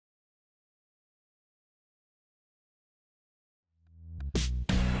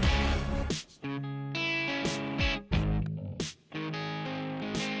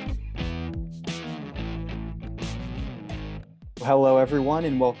Hello, everyone,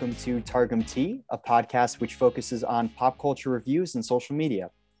 and welcome to Targum Tea, a podcast which focuses on pop culture reviews and social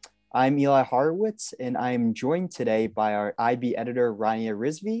media. I'm Eli Horowitz, and I'm joined today by our IB editor, Rania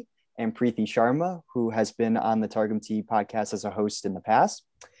Rizvi, and Preeti Sharma, who has been on the Targum Tea podcast as a host in the past.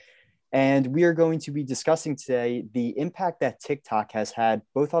 And we are going to be discussing today the impact that TikTok has had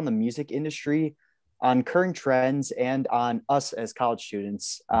both on the music industry, on current trends, and on us as college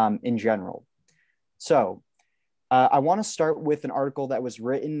students in general. So, I want to start with an article that was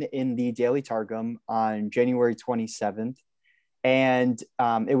written in the Daily Targum on January 27th. And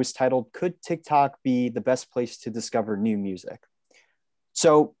it was titled, "Could TikTok be the best place to discover new music?"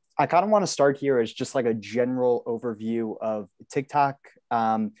 So I kind of want to start here as just like a general overview of TikTok.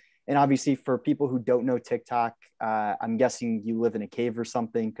 And obviously for people who don't know TikTok, I'm guessing you live in a cave or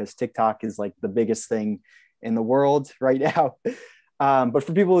something because TikTok is like the biggest thing in the world right now. But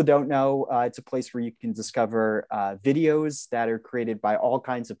for people who don't know, it's a place where you can discover videos that are created by all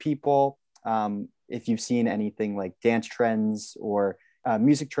kinds of people. If you've seen anything like dance trends or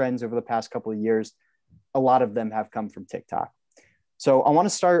music trends over the past couple of years, a lot of them have come from TikTok. So I want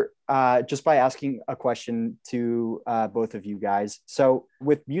to start just by asking a question to both of you guys. So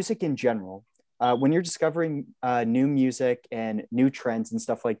with music in general, when you're discovering new music and new trends and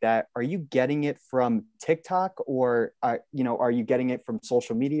stuff like that, are you getting it from TikTok or, are you getting it from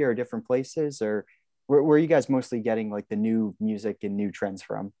social media or different places? Or where are you guys mostly getting like the new music and new trends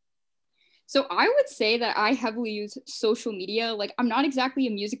from? So I would say that I heavily use social media. Like I'm not exactly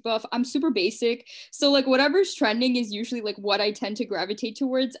a music buff. I'm super basic. So like whatever's trending is usually like what I tend to gravitate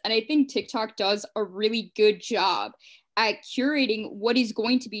towards. And I think TikTok does a really good job at curating what is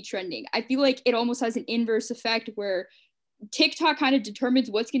going to be trending. I feel like it almost has an inverse effect where TikTok kind of determines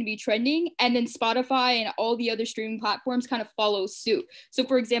what's going to be trending, and then Spotify and all the other streaming platforms kind of follow suit. So,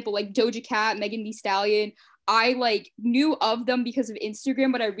 for example, like Doja Cat, Megan Thee Stallion, I like knew of them because of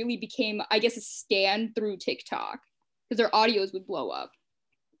Instagram, but I really became, I guess, a stan through TikTok because their audios would blow up.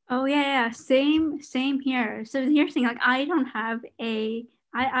 Oh yeah, same here. So here's the thing, like I don't have a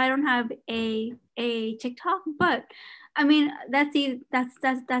TikTok, but I mean that's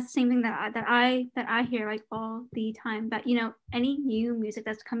the same thing that I hear like all the time, that any new music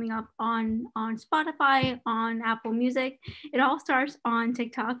that's coming up on Spotify, on Apple Music, it all starts on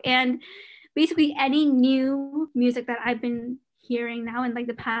TikTok. And basically any new music that I've been hearing now in like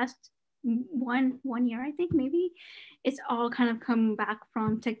the past one year, I think maybe, it's all kind of come back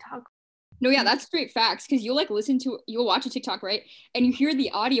from TikTok. No, yeah, that's straight facts. Cause you'll watch a TikTok, right? And you hear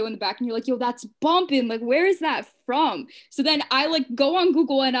the audio in the back and you're like, yo, that's bumping. Like, where is that from? So then I like go on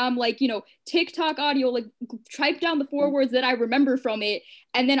Google and I'm like, TikTok audio, like type down the 4 words that I remember from it.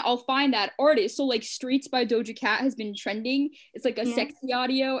 And then I'll find that artist. So like Streets by Doja Cat has been trending. It's like a sexy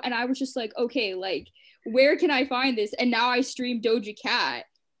audio. And I was just like, okay, like, where can I find this? And now I stream Doja Cat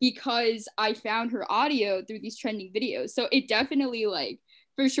because I found her audio through these trending videos. So it definitely like,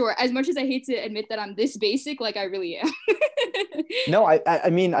 for sure. As much as I hate to admit that I'm this basic, like I really am. No, I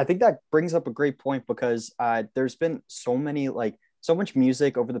mean, I think that brings up a great point because there's been so much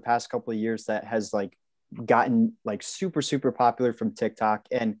music over the past couple of years that has like gotten like super, super popular from TikTok.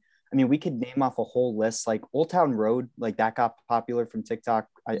 And I mean, we could name off a whole list, like Old Town Road, like that got popular from TikTok,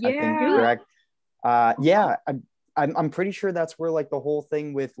 I think, Yeah. correct? Yeah, I'm pretty sure that's where like the whole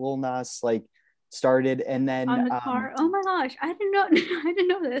thing with Lil Nas like started. And then On the car. Oh my gosh, I didn't know I didn't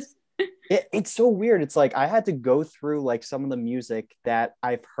know this. it's so weird. It's like I had to go through like some of the music that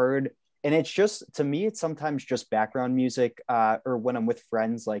I've heard, and it's just, to me, it's sometimes just background music, or when I'm with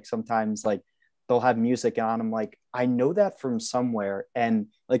friends, like sometimes like they'll have music on. I'm like, I know that from somewhere, and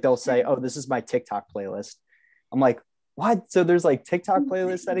like they'll say, "Oh, this is my TikTok playlist." I'm like, what? So there's like TikTok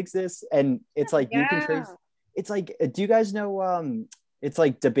playlists that exist, and it's like you can trace. It's like, do you guys know? It's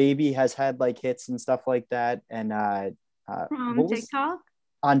like DaBaby has had like hits and stuff like that, and From what was TikTok?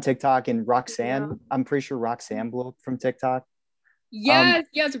 on TikTok, and Yeah. Roxanne. I'm pretty sure Roxanne blew up from TikTok. Um,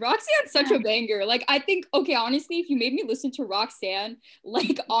 Yes, Roxanne's such a banger. Like, I think, okay, honestly, if you made me listen to Roxanne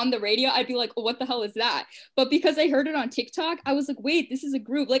like on the radio, I'd be like, oh, what the hell is that? But because I heard it on TikTok, I was like, wait, this is a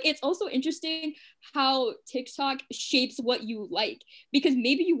group. Like, it's also interesting how TikTok shapes what you like, because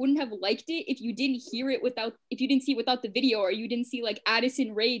maybe you wouldn't have liked it if you didn't if you didn't see it without the video, or you didn't see like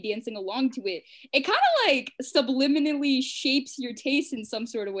Addison Rae dancing along to it. It kind of like subliminally shapes your taste in some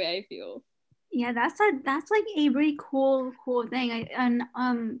sort of way, I feel. Yeah, that's like a really cool thing. And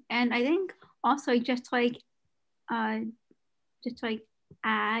I think also uh just to like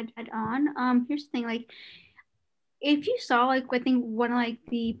add on, here's the thing, like if you saw like, I think one of like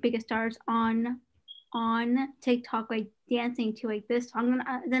the biggest stars on TikTok like dancing to like this song,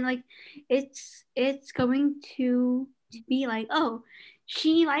 then like it's going to be like, oh,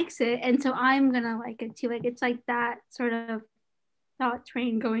 she likes it, and so I'm gonna like it too. Like it's like that sort of thought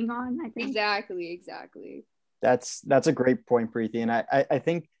train going on, I think. Exactly. That's a great point, Preeti. And I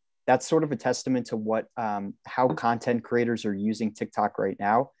think that's sort of a testament to what how content creators are using TikTok right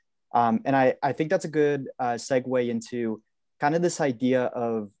now. And I think that's a good segue into kind of this idea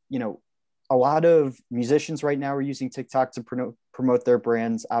of, you know, a lot of musicians right now are using TikTok to promote their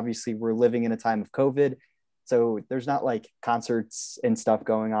brands. Obviously, we're living in a time of COVID, so there's not like concerts and stuff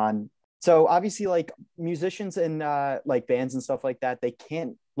going on. So obviously, like musicians and like bands and stuff like that, they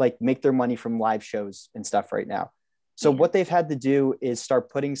can't like make their money from live shows and stuff right now. So Yeah. what they've had to do is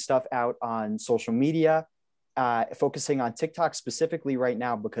start putting stuff out on social media, focusing on TikTok specifically right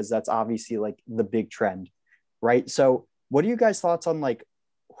now because that's obviously like the big trend, right? So what are you guys' thoughts on like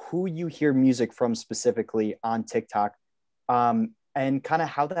who you hear music from specifically on TikTok, and kind of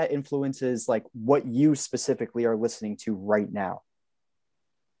how that influences like what you specifically are listening to right now?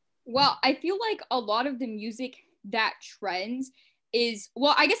 Well, I feel like a lot of the music that trends is,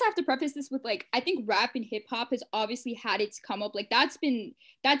 well, I guess I have to preface this with like, I think rap and hip hop has obviously had its come up. Like that's been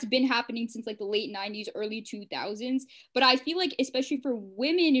happening since like the late 90s, early 2000s. But I feel like especially for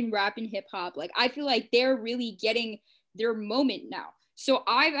women in rap and hip hop, like I feel like they're really getting their moment now. So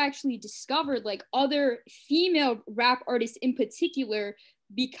I've actually discovered like other female rap artists in particular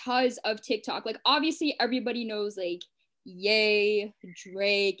because of TikTok. Like obviously everybody knows like Yay,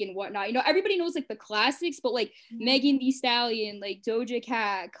 Drake, and whatnot. You know, everybody knows like the classics, but like Megan Thee Stallion, like Doja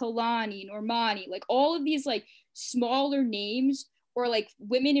Cat, Kalani, Normani, like all of these like smaller names or like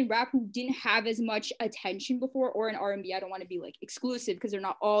women in rap who didn't have as much attention before, or in R&B. I don't want to be like exclusive because they're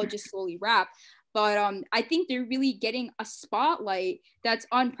not all just solely rap. But I think they're really getting a spotlight that's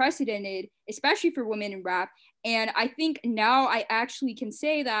unprecedented, especially for women in rap. And I think now I actually can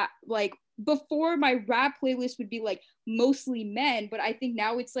say that like before my rap playlist would be like mostly men, but I think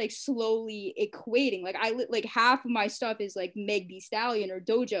now it's like slowly equating. Like like half of my stuff is like Meg Thee Stallion or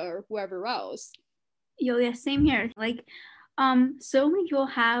Doja or whoever else. Yo, yeah, same here. Like, so many people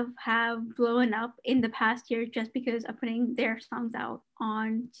have blown up in the past year just because of putting their songs out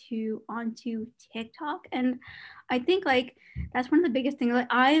onto TikTok, and I think like that's one of the biggest things. Like,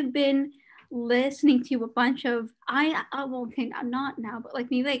 I've been listening to a bunch of I won't think I'm not now, but like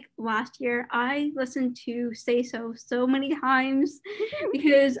maybe like last year I listened to Say so many times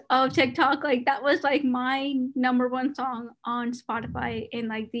because of TikTok. Like that was like my number one song on Spotify in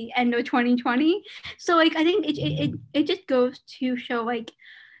like the end of 2020. So like I think it just goes to show like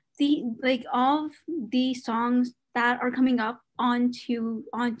the like all of the songs that are coming up onto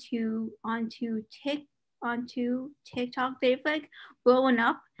TikTok, they've like blown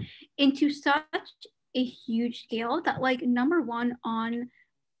up into such a huge scale that like number one on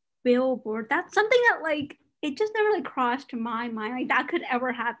Billboard, that's something that like it just never like crossed my mind like that could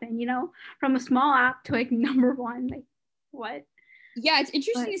ever happen, you know, from a small app to like number one. Like what? Yeah, it's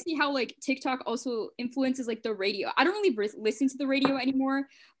interesting to see how like TikTok also influences like the radio. I don't really listen to the radio anymore,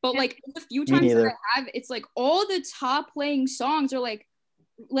 but like the few Me times that neither. I have, it's like all the top playing songs are like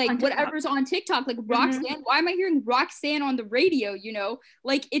whatever's on TikTok, like Roxanne. Mm-hmm. Why am I hearing Roxanne on the radio? You know,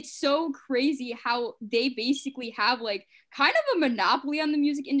 like it's so crazy how they basically have like kind of a monopoly on the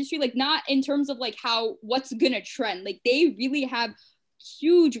music industry. Like not in terms of like how what's gonna trend. Like they really have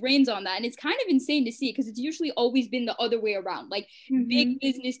huge reins on that, and it's kind of insane to see because it's usually always been the other way around. Like big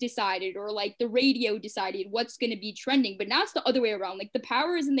business decided or like the radio decided what's gonna be trending, but now it's the other way around. Like the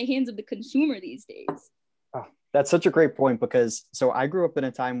power is in the hands of the consumer these days. Oh, that's such a great point because so I grew up in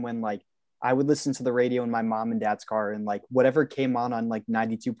a time when like I would listen to the radio in my mom and dad's car and like whatever came on like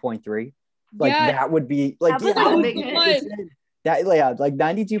 92.3, like that would be like that was like a big hit. That yeah, like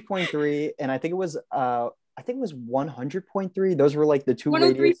 92.3 and I think it was 100.3. Those were like the two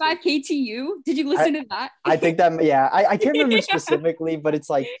 103.5 KTU. Did you listen to that? I think that yeah, I can't remember specifically, but it's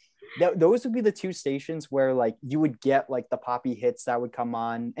like those would be the two stations where like you would get like the poppy hits that would come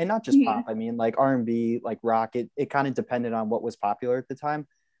on, and not just pop. I mean like R&B, like rock. It kind of depended on what was popular at the time.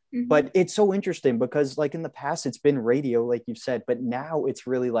 But it's so interesting because like in the past it's been radio, like you've said, but now it's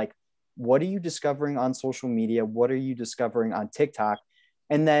really like, what are you discovering on social media? What are you discovering on TikTok?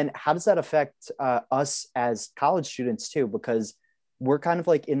 And then how does that affect us as college students too? Because we're kind of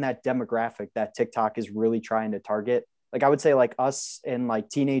like in that demographic that TikTok is really trying to target. Like I would say like us and like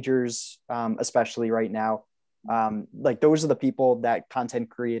teenagers, especially right now, like those are the people that content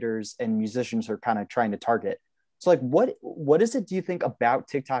creators and musicians are kind of trying to target. So like what is it do you think about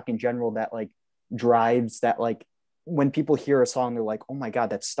TikTok in general that like drives that, like when people hear a song, they're like, oh my God,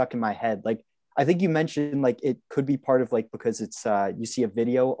 that's stuck in my head. Like I think you mentioned like it could be part of like because it's you see a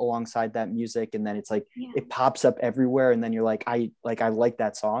video alongside that music and then it's like it pops up everywhere and then you're like I like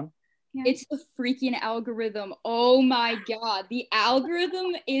that song. Yeah. It's the freaking algorithm. Oh my God. The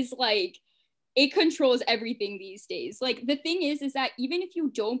algorithm is like, it controls everything these days. Like the thing is that even if you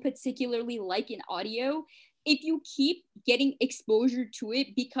don't particularly like an audio, if you keep getting exposure to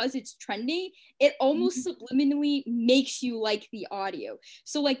it because it's trending, it almost subliminally makes you like the audio.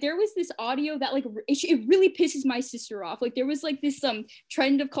 So like there was this audio that like it really pisses my sister off. Like there was like this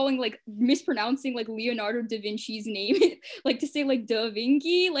trend of calling like mispronouncing like Leonardo da Vinci's name, like to say like Da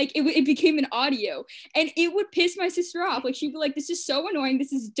Vinci, like it became an audio and it would piss my sister off. Like she'd be like, this is so annoying,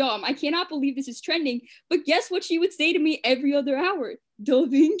 this is dumb, I cannot believe this is trending. But guess what she would say to me every other hour? Da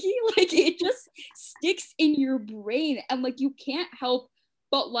Vinci. Like it just sticks in your brain and like you can't help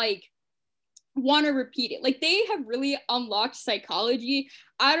but like want to repeat it. Like they have really unlocked psychology.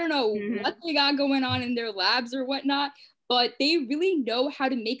 I don't know what they got going on in their labs or whatnot, but they really know how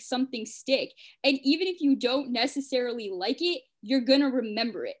to make something stick. And even if you don't necessarily like it, you're gonna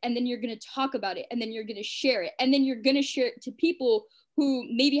remember it, and then you're gonna talk about it, and then you're gonna share it, and then you're gonna share it to people who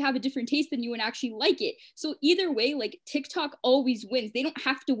maybe have a different taste than you and actually like it. So either way, like TikTok always wins. They don't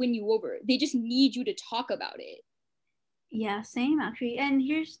have to win you over. They just need you to talk about it. Yeah, same actually. And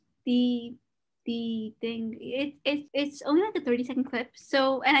here's the thing. It's only like a 30-second clip.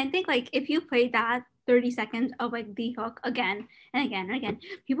 So, and I think like if you play that 30 seconds of like the hook again and again and again,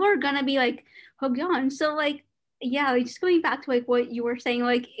 people are gonna be like hooked on. So like yeah, like, just going back to like what you were saying,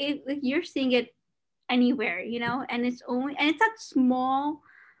 like you're seeing it anywhere, you know, and it's that small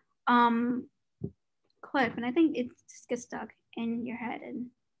clip, and I think it just gets stuck in your head and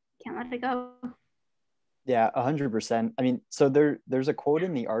can't let it go. Yeah, 100%. I mean, so there's a quote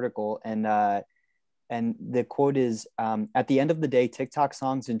in the article, and the quote is, at the end of the day, TikTok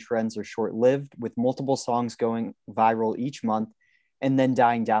songs and trends are short-lived, with multiple songs going viral each month and then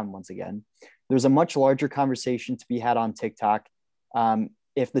dying down once again. There's a much larger conversation to be had on TikTok.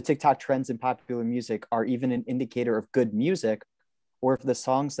 If the TikTok trends in popular music are even an indicator of good music, or if the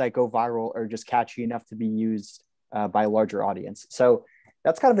songs that go viral are just catchy enough to be used by a larger audience. So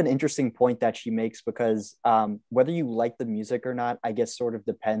that's kind of an interesting point that she makes, because whether you like the music or not, I guess sort of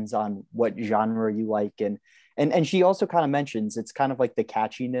depends on what genre you like. And she also kind of mentions it's kind of like the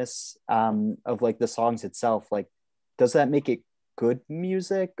catchiness of like the songs itself. Like, does that make it good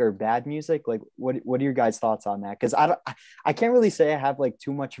music or bad music? Like what are your guys' thoughts on that? Because I can't really say I have like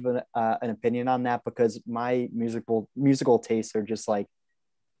too much of an opinion on that, because my musical tastes are just like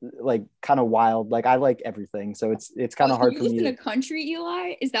kind of wild. Like I like everything, so it's kind of hard for me. You listen to country,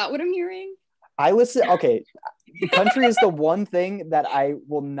 Eli? Is that what I'm hearing? I listen. Okay, the country is the one thing that I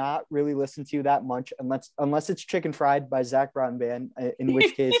will not really listen to that much unless it's Chicken Fried by Zach Brown Band, in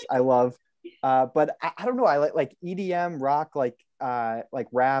which case I love. But I don't know. I like EDM, rock, like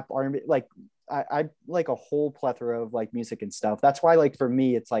rap, R&B. Like I like a whole plethora of like music and stuff. That's why like for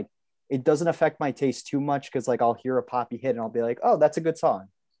me, it's like it doesn't affect my taste too much, because like I'll hear a poppy hit and I'll be like, oh, that's a good song,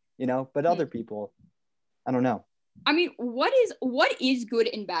 you know. But other people, I don't know. I mean, what is good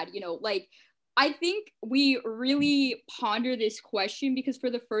and bad? You know, like I think we really ponder this question because for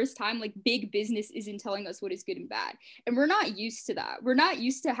the first time, like big business isn't telling us what is good and bad. And we're not used to that. We're not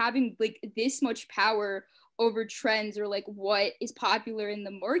used to having like this much power over trends or like what is popular in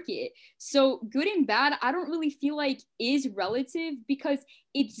the market. So good and bad, I don't really feel like is relative, because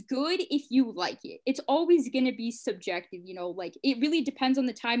it's good if you like it. It's always going to be subjective, you know, like it really depends on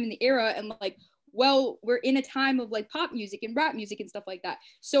the time and the era, and like, well, we're in a time of like pop music and rap music and stuff like that.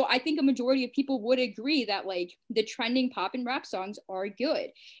 So I think a majority of people would agree that like the trending pop and rap songs are good.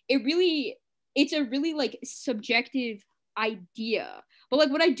 It's a really like subjective idea. But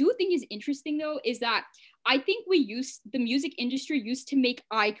like what I do think is interesting though is that I think the music industry used to make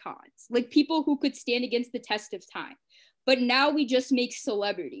icons, like people who could stand against the test of time. But now we just make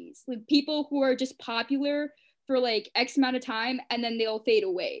celebrities, like people who are just popular for like X amount of time and then they'll fade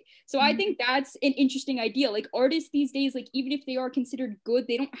away. So I think that's an interesting idea. Like artists these days, like even if they are considered good,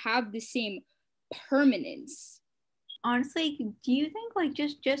 they don't have the same permanence. Honestly, do you think like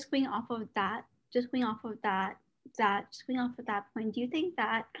just going off of that point, do you think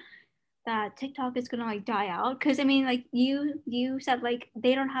that TikTok is gonna like die out? Because I mean, like you said, like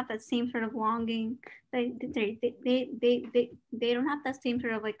they don't have that same sort of longing. They don't have that same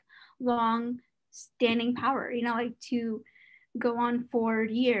sort of like long standing power, you know, like to go on for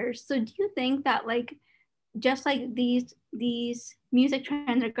years. So do you think that like just like these music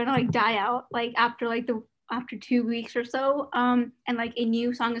trends are gonna like die out like after 2 weeks or so, and like a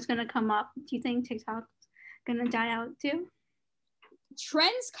new song is gonna come up? Do you think TikTok's gonna die out too?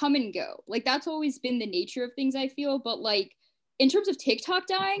 trends come and go. Like that's always been the nature of things, I feel. But like in terms of TikTok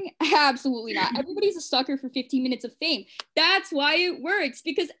dying, absolutely not. Everybody's a sucker for 15 minutes of fame. That's why it works,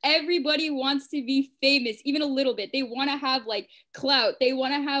 because everybody wants to be famous, even a little bit. They want to have like clout. They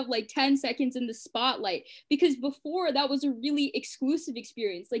want to have like 10 seconds in the spotlight, because before that was a really exclusive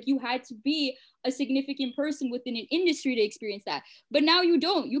experience. Like you had to be a significant person within an industry to experience that. But now you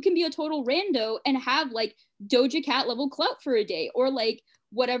don't. You can be a total rando and have like Doja Cat level clout for a day, or like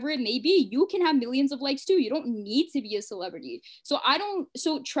whatever it may be. You can have millions of likes too. You don't need to be a celebrity. So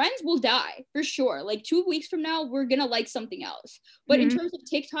trends will die for sure. Like 2 weeks from now, we're gonna like something else. But in terms of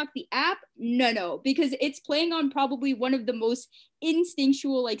TikTok, the app, no, because it's playing on probably one of the most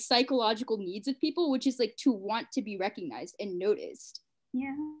instinctual, like psychological needs of people, which is like to want to be recognized and noticed.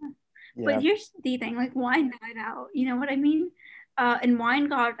 Yeah. But here's the thing, like wine died out, you know what I mean? And wine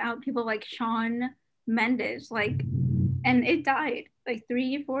got out people like Shawn Mendes, like, and it died like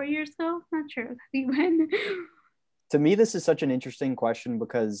 3-4 years ago. Not sure exactly when. To me, this is such an interesting question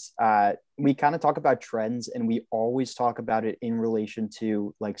because we kind of talk about trends and we always talk about it in relation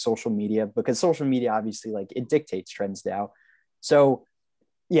to like social media, because social media obviously like it dictates trends now. So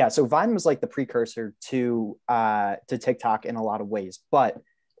yeah, so Vine was like the precursor to TikTok in a lot of ways. But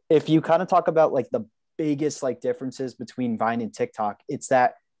if you kind of talk about like the biggest like differences between Vine and TikTok, it's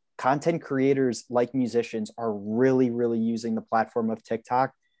that content creators like musicians are really, really using the platform of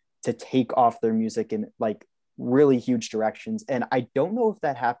TikTok to take off their music in like really huge directions. And I don't know if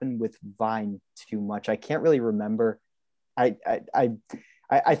that happened with Vine too much. I can't really remember. I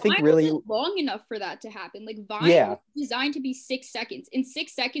think Vine really wasn't long enough for that to happen. Like Vine was designed to be 6 seconds. In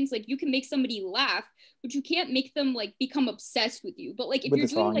 6 seconds, like you can make somebody laugh, but you can't make them like become obsessed with you. But like if you're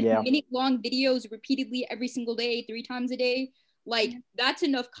doing like minute long videos repeatedly every single day, 3 times a day, like that's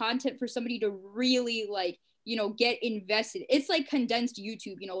enough content for somebody to really like, you know, get invested. It's like condensed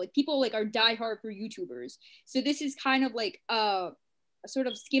YouTube, you know, like people like are diehard for YouTubers. So this is kind of like a sort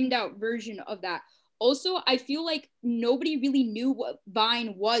of skimmed out version of that. Also, I feel like nobody really knew what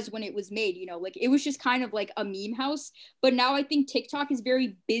Vine was when it was made, you know, like it was just kind of like a meme house. But now I think TikTok is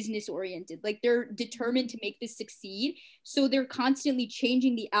very business oriented. Like they're determined to make this succeed. So they're constantly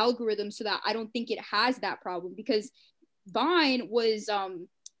changing the algorithm so that I don't think it has that problem, because Vine was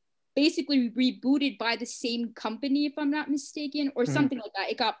basically rebooted by the same company, if I'm not mistaken, or something like that.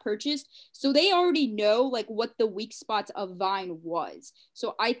 It got purchased. So they already know like what the weak spots of Vine was.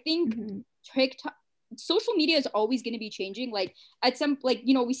 So I think TikTok, social media is always going to be changing. Like at some, like,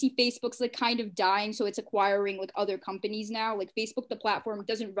 you know, we see Facebook's like kind of dying, so it's acquiring like other companies now. Like Facebook, the platform,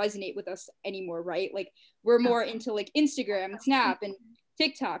 doesn't resonate with us anymore, right? Like we're more into like Instagram, Snap, and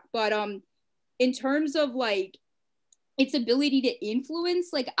TikTok. But in terms of like its ability to influence,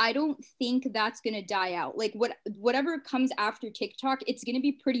 like I don't think that's going to die out. Like whatever comes after TikTok, it's going to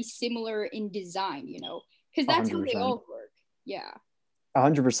be pretty similar in design, you know, because that's 100%. How they all work. Yeah,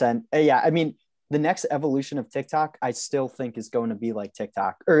 100%. Yeah, I mean, the next evolution of TikTok, I still think is going to be like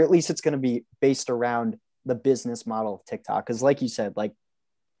TikTok, or at least it's going to be based around the business model of TikTok. Because like you said, like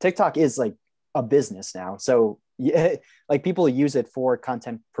TikTok is like a business now. So yeah, like people use it for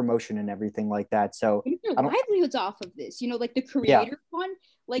content promotion and everything like that. So livelihoods off of this, you know, like the creator one,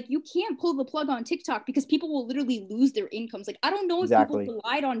 like you can't pull the plug on TikTok because people will literally lose their incomes. Like I don't know if people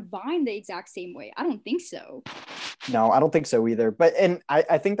relied on Vine the exact same way. I don't think so. No, I don't think so either. But and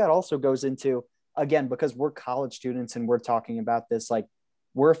I think that also goes into, again, because we're college students and we're talking about this, like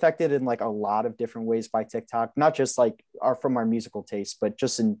we're affected in like a lot of different ways by TikTok, not just like from our musical taste, but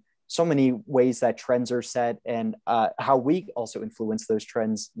just in so many ways that trends are set, and how we also influence those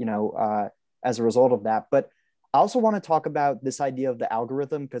trends, you know, as a result of that. But I also want to talk about this idea of the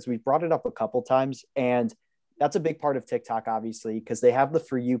algorithm, because we've brought it up a couple times, and that's a big part of TikTok, obviously, because they have the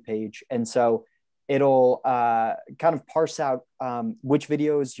For You page. And so it'll kind of parse out which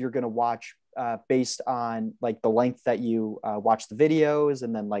videos you're going to watch based on like the length that you watch the videos,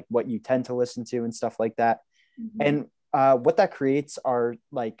 and then like what you tend to listen to and stuff like that. And what that creates are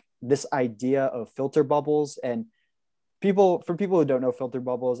like this idea of filter bubbles. And for people who don't know filter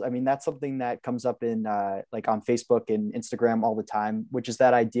bubbles, I mean, that's something that comes up in like on Facebook and Instagram all the time, which is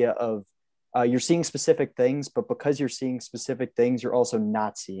that idea of you're seeing specific things, but because you're seeing specific things, you're also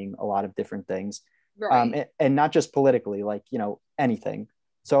not seeing a lot of different things. Right. And not just politically, like, you know, anything.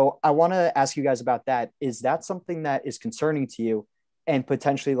 So I want to ask you guys about that. Is that something that is concerning to you, and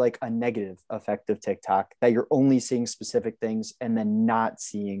potentially like a negative effect of TikTok, that you're only seeing specific things and then not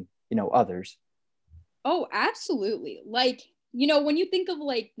seeing, you know, others? Oh, absolutely. Like you know, when you think of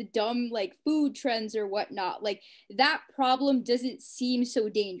like the dumb like food trends or whatnot, like that problem doesn't seem so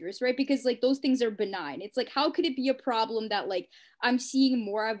dangerous, right? Because like those things are benign. It's like, how could it be a problem that like I'm seeing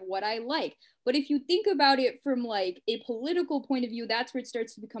more of what I like? But if you think about it from like a political point of view, that's where it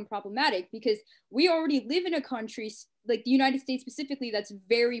starts to become problematic, because we already live in a country like the United States specifically that's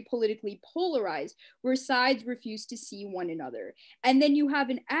very politically polarized, where sides refuse to see one another. And then you have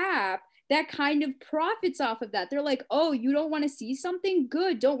an app that kind of profits off of that. They're like, oh, you don't want to see something?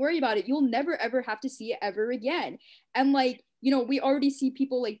 Good. Don't worry about it. You'll never, ever have to see it ever again. And like, you know, we already see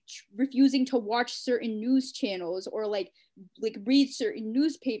people like refusing to watch certain news channels or like read certain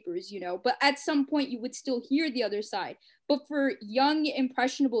newspapers, you know, but at some point you would still hear the other side. But for young,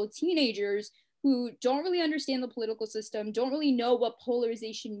 impressionable teenagers who don't really understand the political system, don't really know what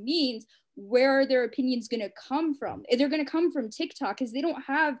polarization means, where are their opinions going to come from? They're going to come from TikTok, because they don't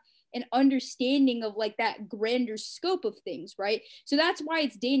have an understanding of like that grander scope of things, right? So that's why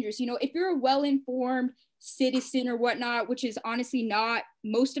it's dangerous. You know, if you're a well-informed citizen or whatnot, which is honestly not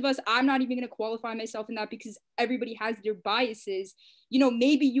most of us, I'm not even going to qualify myself in that, because everybody has their biases. You know,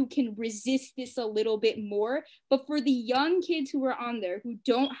 maybe you can resist this a little bit more. But for the young kids who are on there, who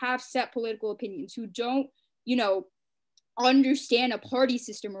don't have set political opinions, who don't, you know, understand a party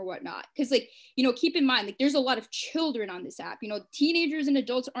system or whatnot, because like, you know, keep in mind, like there's a lot of children on this app. You know, teenagers and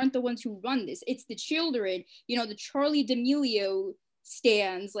adults aren't the ones who run this, it's the children, you know, the Charlie D'Amelio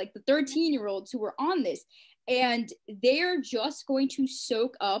stands, like the 13-year-olds who are on this, and they're just going to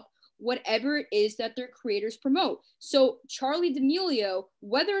soak up whatever it is that their creators promote. So Charlie D'Amelio,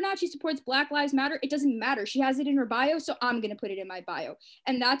 whether or not she supports Black Lives Matter, it doesn't matter. She has it in her bio, so I'm gonna put it in my bio,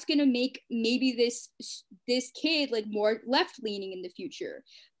 and that's gonna make maybe this kid like more left leaning in the future.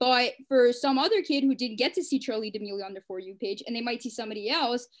 But for some other kid who didn't get to see Charlie D'Amelio on their For You page, and they might see somebody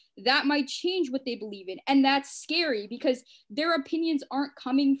else, that might change what they believe in, and that's scary, because their opinions aren't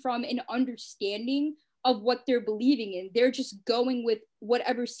coming from an understanding of what they're believing in. They're just going with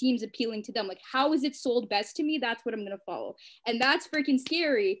whatever seems appealing to them. Like, how is it sold best to me? That's what I'm going to follow. And that's freaking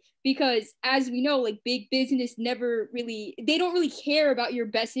scary, because as we know, like big business never really, they don't really care about your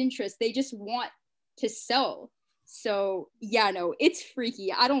best interest. They just want to sell. So yeah, no, it's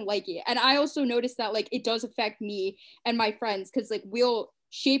freaky. I don't like it. And I also noticed that like it does affect me and my friends, because like we'll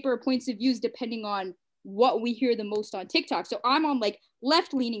shape our points of views depending on what we hear the most on TikTok. So I'm on like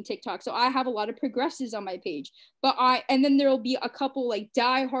left-leaning TikTok, so I have a lot of progressives on my page. And then there'll be a couple like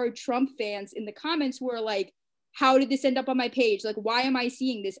diehard Trump fans in the comments who are like, how did this end up on my page? Like, why am I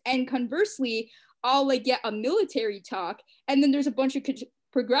seeing this? And conversely, I'll like get a military talk, and then there's a bunch of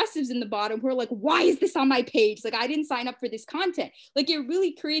progressives in the bottom who are like, why is this on my page? Like, I didn't sign up for this content. Like, it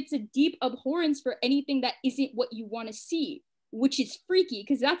really creates a deep abhorrence for anything that isn't what you want to see, which is freaky,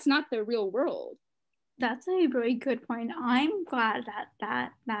 because that's not the real world. That's a very good point. I'm glad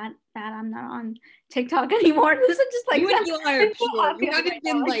that I'm not on TikTok anymore. This is just like you and Eli are pure. You haven't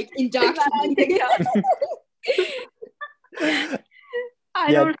been like indoctrinated.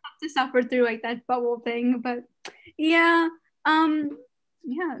 I don't have to suffer through like that bubble thing, but yeah,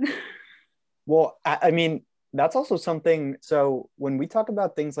 yeah. Well, I mean, that's also something. So when we talk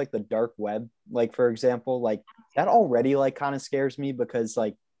about things like the dark web, like for example, like that already like kind of scares me, because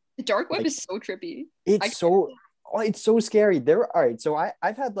like the dark web is so trippy. It's so scary. All right. So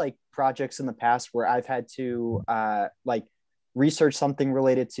I've had like projects in the past where I've had to like research something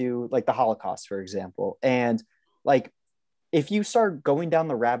related to like the Holocaust, for example. And like if you start going down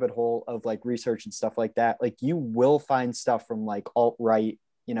the rabbit hole of like research and stuff like that, like you will find stuff from like alt-right,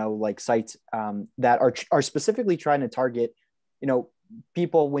 you know, like sites that are specifically trying to target, you know,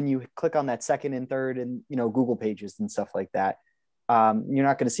 people when you click on that second and third and, you know, Google pages and stuff like that. You're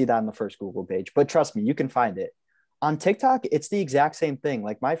not going to see that on the first Google page, but trust me, you can find it. On TikTok, it's the exact same thing.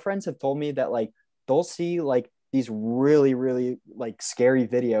 Like my friends have told me that like they'll see like these really, really like scary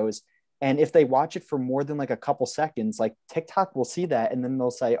videos. And if they watch it for more than like a couple seconds, like TikTok will see that. And then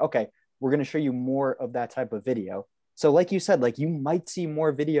they'll say, okay, we're going to show you more of that type of video. So like you said, like you might see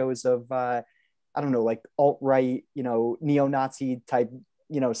more videos of, I don't know, like alt-right, you know, neo-Nazi type,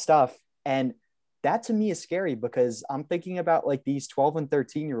 you know, stuff. And that to me is scary, because I'm thinking about like these 12 and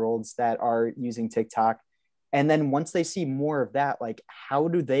 13-year-olds that are using TikTok. And then once they see more of that, like how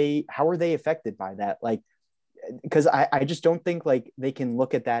are they affected by that? Like, because I just don't think like they can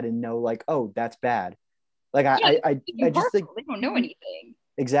look at that and know like, oh, that's bad. Like I just think they don't know anything.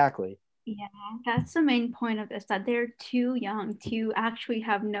 Exactly. Yeah, that's the main point of this, that they're too young to actually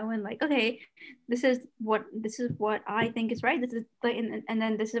have known like, okay, this is what I think is right. This is like, and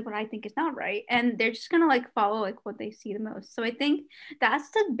then this is what I think is not right. And they're just gonna like follow like what they see the most. So I think that's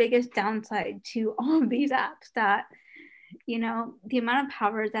the biggest downside to all of these apps, that you know, the amount of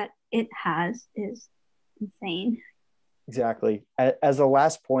power that it has is insane. Exactly. As a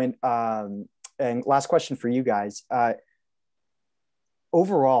last point, and last question for you guys,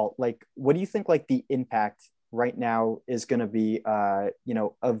 overall, like, what do you think, like, the impact right now is going to be,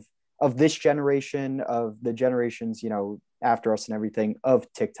 of this generation, of the generations, after us and everything,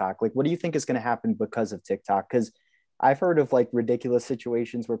 of TikTok? Like, what do you think is going to happen because of TikTok? Because I've heard of like ridiculous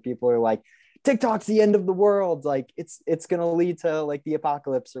situations where people are like, TikTok's the end of the world, like it's gonna lead to like the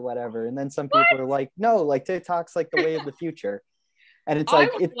apocalypse or whatever. And then some people are like, no, like TikTok's like the way of the future. And it's I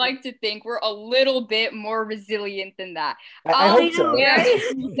like would like to think we're a little bit more resilient than that. I hope so.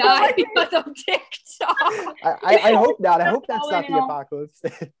 We die because of TikTok. I hope not. I hope that's not the apocalypse.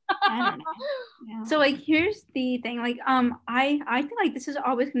 I don't know. Yeah. So like here's the thing, like I think like this is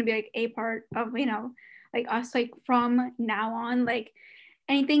always gonna be like a part of, you know, like us, like from now on, like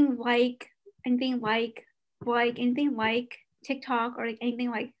anything like anything like TikTok or like anything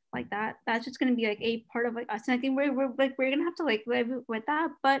like that, that's just gonna be like a part of like us. And I think we're gonna have to like live with that.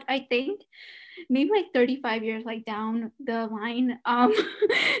 But I think maybe like 35 years like down the line,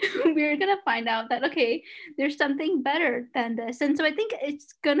 we're gonna find out that okay, there's something better than this. And so I think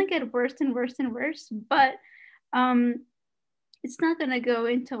it's gonna get worse and worse and worse, but it's not gonna go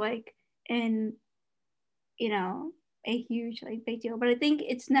into like in, you know, a huge like big deal. But I think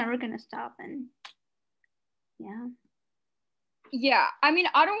it's never gonna stop. And yeah. Yeah, I mean,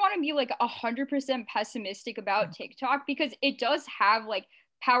 I don't want to be like 100% pessimistic about TikTok because it does have like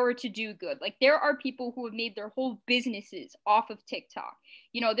power to do good. Like there are people who have made their whole businesses off of TikTok.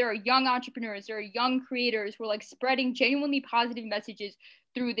 You know, there are young entrepreneurs, there are young creators who are like spreading genuinely positive messages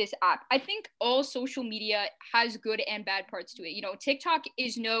through this app. I think all social media has good and bad parts to it. You know, TikTok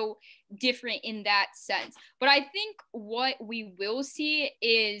is no different in that sense. But I think what we will see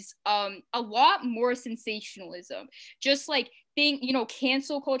is a lot more sensationalism. Just like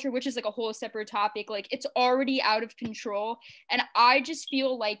cancel culture, which is like a whole separate topic, like it's already out of control. And I just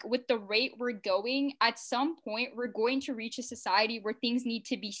feel like with the rate we're going, at some point we're going to reach a society where things need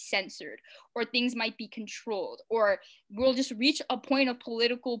to be censored or things might be controlled, or we'll just reach a point of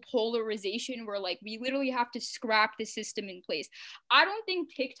political polarization where like we literally have to scrap the system in place. I don't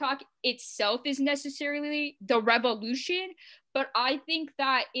think TikTok itself is necessarily the revolution, but I think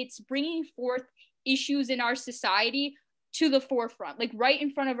that it's bringing forth issues in our society to the forefront, like right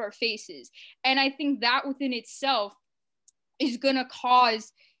in front of our faces. And I think that within itself is going to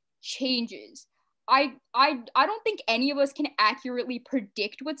cause changes. I don't think any of us can accurately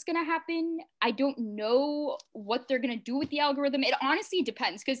predict what's going to happen. I don't know what they're going to do with the algorithm. It honestly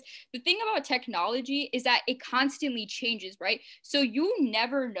depends, because the thing about technology is that it constantly changes, right? So you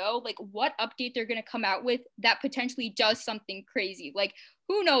never know like what update they're going to come out with that potentially does something crazy. Like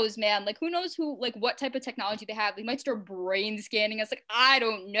who knows, man? Like who knows what type of technology they have? They might start brain scanning us. Like I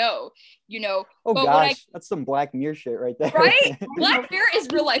don't know, Oh but gosh, that's some Black Mirror shit right there. Right? Black Mirror is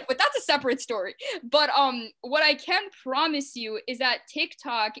real life, but that's a separate story. But what I can promise you is that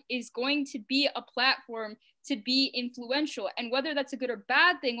TikTok is going to be a platform to be influential. And whether that's a good or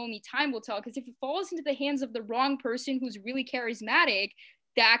bad thing, only time will tell. Because if it falls into the hands of the wrong person who's really charismatic,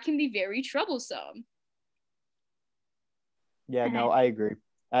 that can be very troublesome. Yeah, no, I agree.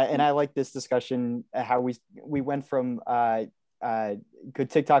 And I like this discussion, how we went from could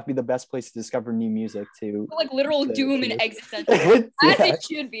TikTok be the best place to discover new music to like literal doom and existential, as it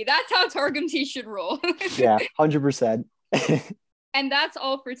should be. That's how Targum Tea should roll. Yeah, 100%. And that's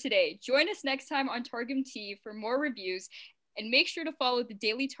all for today. Join us next time on Targum Tea for more reviews, and make sure to follow the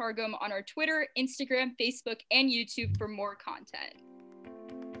Daily Targum on our Twitter, Instagram, Facebook, and YouTube for more content.